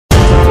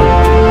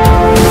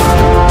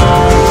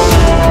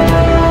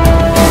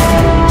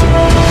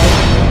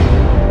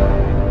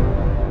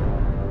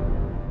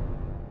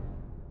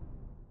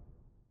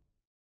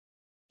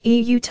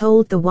EU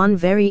told the one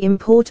very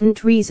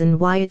important reason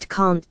why it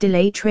can't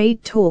delay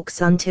trade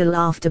talks until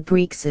after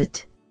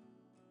Brexit.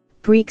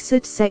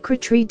 Brexit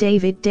Secretary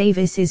David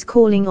Davis is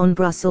calling on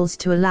Brussels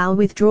to allow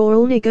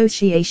withdrawal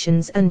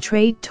negotiations and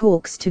trade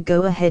talks to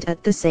go ahead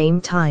at the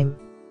same time.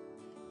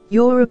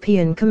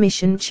 European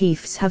Commission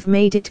chiefs have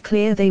made it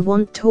clear they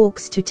want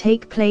talks to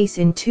take place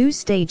in two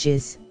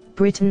stages,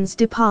 Britain's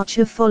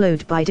departure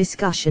followed by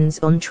discussions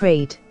on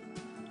trade.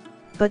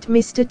 But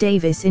Mr.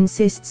 Davis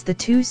insists the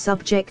two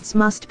subjects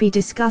must be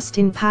discussed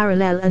in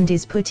parallel and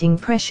is putting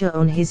pressure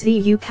on his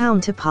EU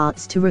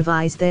counterparts to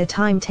revise their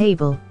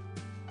timetable.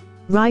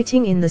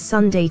 Writing in the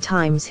Sunday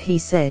Times, he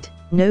said,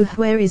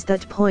 "Nowhere is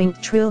that point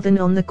triller than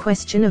on the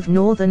question of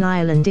Northern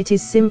Ireland. It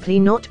is simply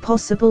not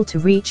possible to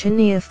reach a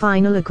near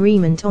final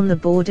agreement on the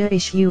border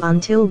issue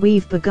until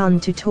we've begun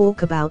to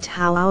talk about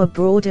how our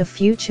broader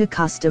future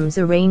customs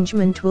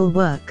arrangement will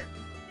work.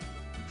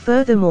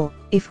 Furthermore,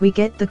 if we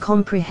get the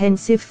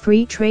comprehensive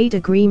free trade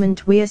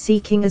agreement we're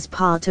seeking as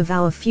part of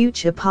our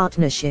future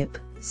partnership,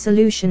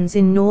 solutions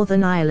in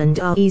Northern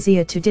Ireland are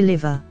easier to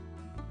deliver."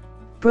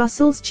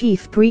 Brussels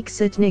chief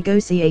Brexit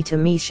negotiator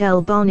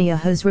Michel Barnier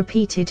has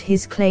repeated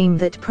his claim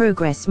that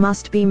progress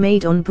must be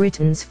made on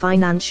Britain's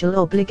financial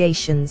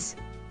obligations,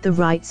 the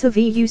rights of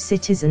EU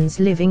citizens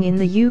living in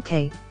the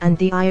UK, and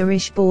the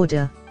Irish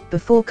border,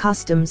 before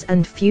customs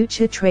and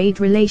future trade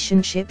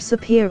relationships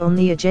appear on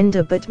the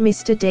agenda. But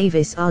Mr.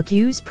 Davis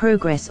argues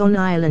progress on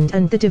Ireland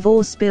and the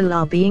divorce bill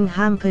are being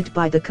hampered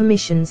by the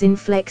Commission's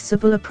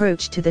inflexible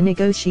approach to the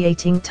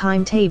negotiating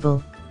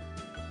timetable.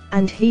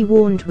 And he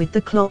warned with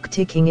the clock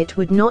ticking it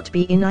would not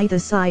be in either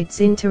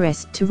side's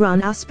interest to run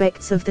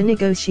aspects of the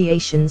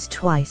negotiations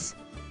twice.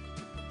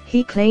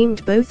 He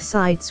claimed both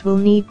sides will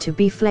need to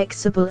be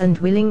flexible and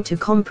willing to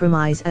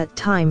compromise at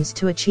times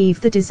to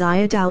achieve the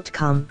desired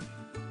outcome.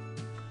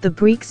 The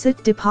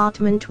Brexit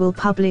Department will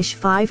publish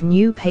 5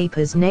 new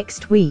papers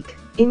next week,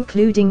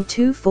 including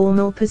 2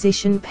 formal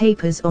position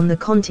papers on the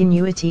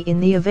continuity in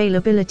the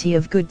availability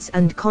of goods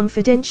and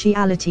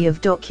confidentiality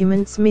of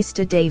documents.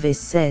 Mr. Davis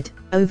said,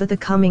 "Over the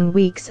coming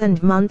weeks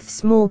and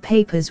months more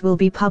papers will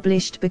be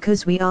published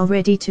because we are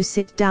ready to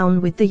sit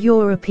down with the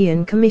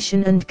European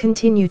Commission and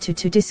continue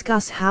to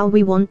discuss how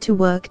we want to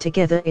work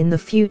together in the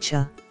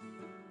future.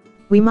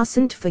 We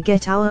mustn't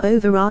forget our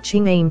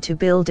overarching aim to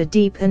build a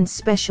deep and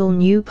special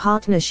new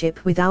partnership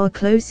with our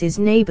closest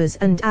neighbours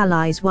and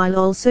allies while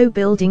also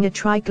building a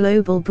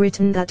tri-global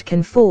Britain that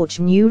can forge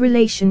new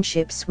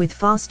relationships with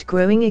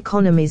fast-growing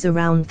economies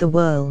around the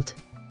world.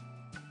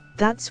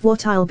 That's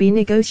what I'll be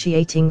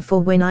negotiating for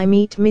when I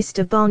meet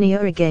Mr.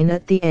 Barnier again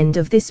at the end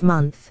of this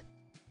month."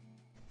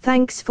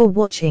 Thanks for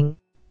watching.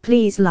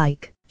 Please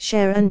like,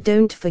 share and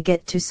don't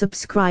forget to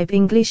subscribe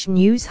English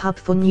News Hub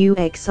for new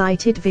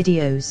excited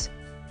videos.